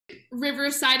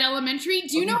Riverside Elementary.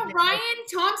 Do you know Ryan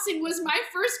Thompson was my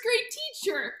first grade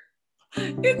teacher?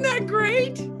 Isn't that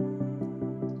great?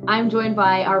 I'm joined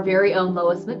by our very own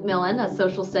Lois McMillan, a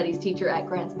social studies teacher at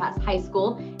Grants Pass High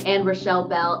School, and Rochelle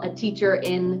Bell, a teacher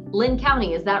in Lynn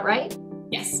County. Is that right?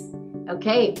 Yes.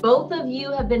 Okay, both of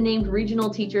you have been named Regional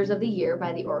Teachers of the Year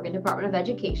by the Oregon Department of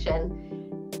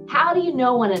Education. How do you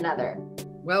know one another?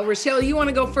 Well, Rochelle, you want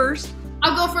to go first?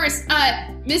 I'll go first.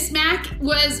 Miss Mack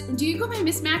was, do you go by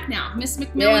Miss Mack now? Miss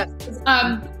McMillan was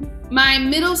my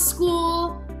middle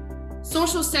school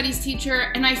social studies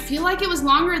teacher, and I feel like it was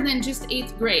longer than just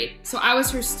 8th grade. So I was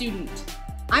her student.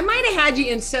 I might have had you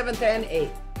in 7th and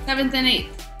 8th. 7th and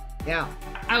 8th. Yeah.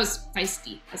 I was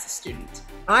feisty as a student.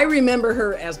 I remember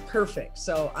her as perfect,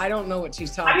 so I don't know what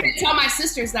she's talking about. I'm going to tell my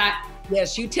sisters that.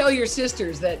 Yes, you tell your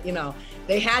sisters that, you know,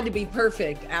 they had to be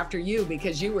perfect after you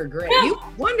because you were great. Yeah. You were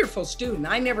a wonderful student.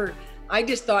 I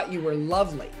just thought you were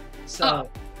lovely. So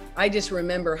I just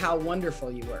remember how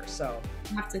wonderful you were. So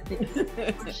I have to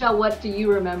think. Michelle, what do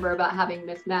you remember about having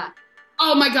Miss Mack?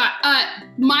 Oh my God.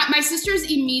 My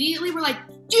sisters immediately were like,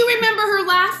 do you remember her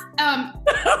laugh? That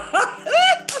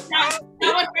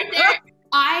one right there.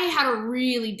 I had a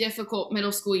really difficult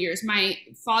middle school years. My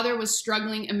father was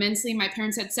struggling immensely. My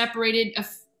parents had separated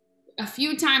a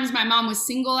few times. My mom was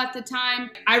single at the time.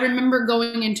 I remember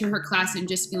going into her class and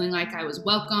just feeling like I was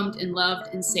welcomed and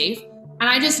loved and safe. And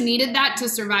I just needed that to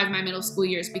survive my middle school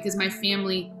years because my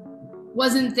family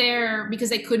wasn't there because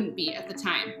they couldn't be at the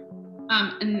time.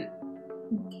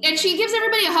 And she gives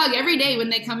everybody a hug every day when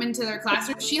they come into their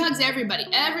classroom. She hugs everybody.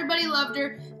 Everybody loved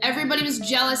her. Everybody was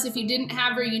jealous. If you didn't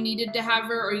have her, you needed to have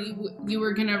her, or you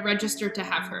were going to register to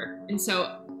have her. And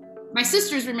so my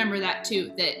sisters remember that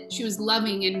too, that she was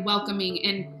loving and welcoming,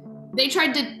 and they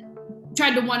tried to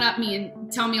one-up me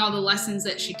and tell me all the lessons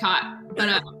that she taught. But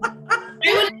I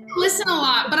wouldn't listen a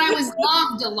lot, but I was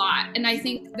loved a lot. And I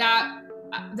think that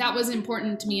was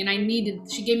important to me, and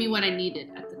she gave me what I needed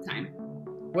at the time.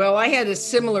 Well, I had a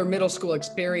similar middle school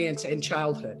experience in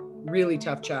childhood, really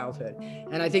tough childhood.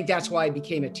 And I think that's why I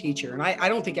became a teacher. And I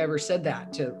don't think I ever said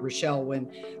that to Rochelle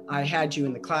when I had you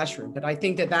in the classroom, but I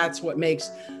think that that's what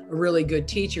makes a really good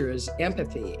teacher is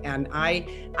empathy. And I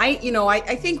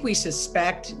think we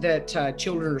suspect that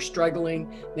children are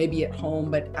struggling maybe at home,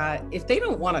 but if they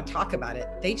don't want to talk about it,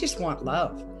 they just want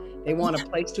love. They want a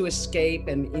place to escape,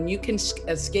 and you can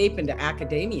escape into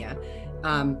academia.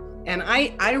 And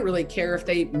I don't really care if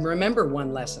they remember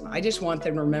one lesson. I just want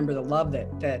them to remember the love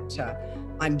that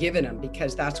I'm giving them,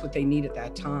 because that's what they need at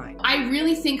that time. I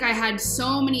really think I had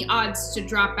so many odds to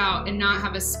drop out and not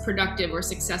have a productive or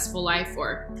successful life.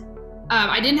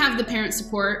 I didn't have the parent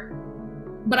support,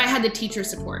 but I had the teacher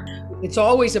support. It's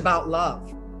always about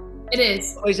love. It is.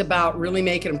 It's always about really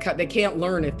making them cut. They can't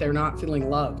learn if they're not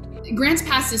feeling loved. Grants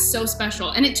Pass is so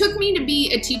special. And it took me to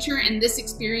be a teacher in this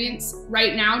experience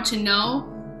right now to know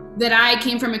that I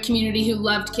came from a community who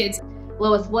loved kids.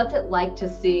 Lois, what's it like to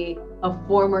see a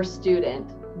former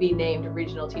student be named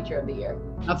Regional Teacher of the Year?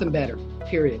 Nothing better,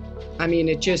 period. I mean,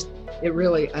 it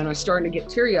really, and I'm starting to get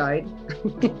teary-eyed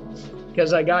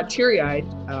because I got teary-eyed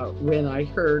when I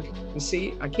heard,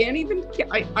 see, I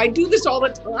do this all the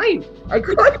time. I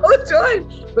cry all the time,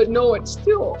 but no, it's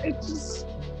just,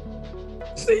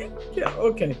 see, yeah,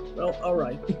 okay, well, all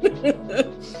right.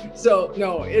 So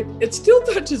no, it still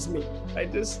touches me.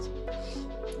 It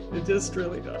just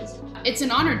really does. It's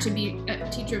an honor to be a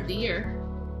Teacher of the Year,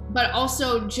 but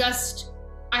also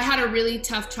I had a really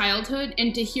tough childhood,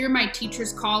 and to hear my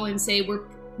teachers call and say,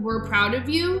 we're proud of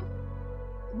you,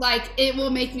 like, it will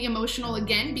make me emotional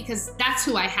again, because that's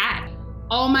who I had.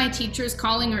 All my teachers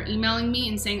calling or emailing me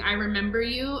and saying, I remember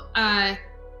you,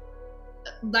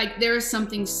 like, there is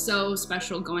something so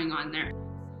special going on there.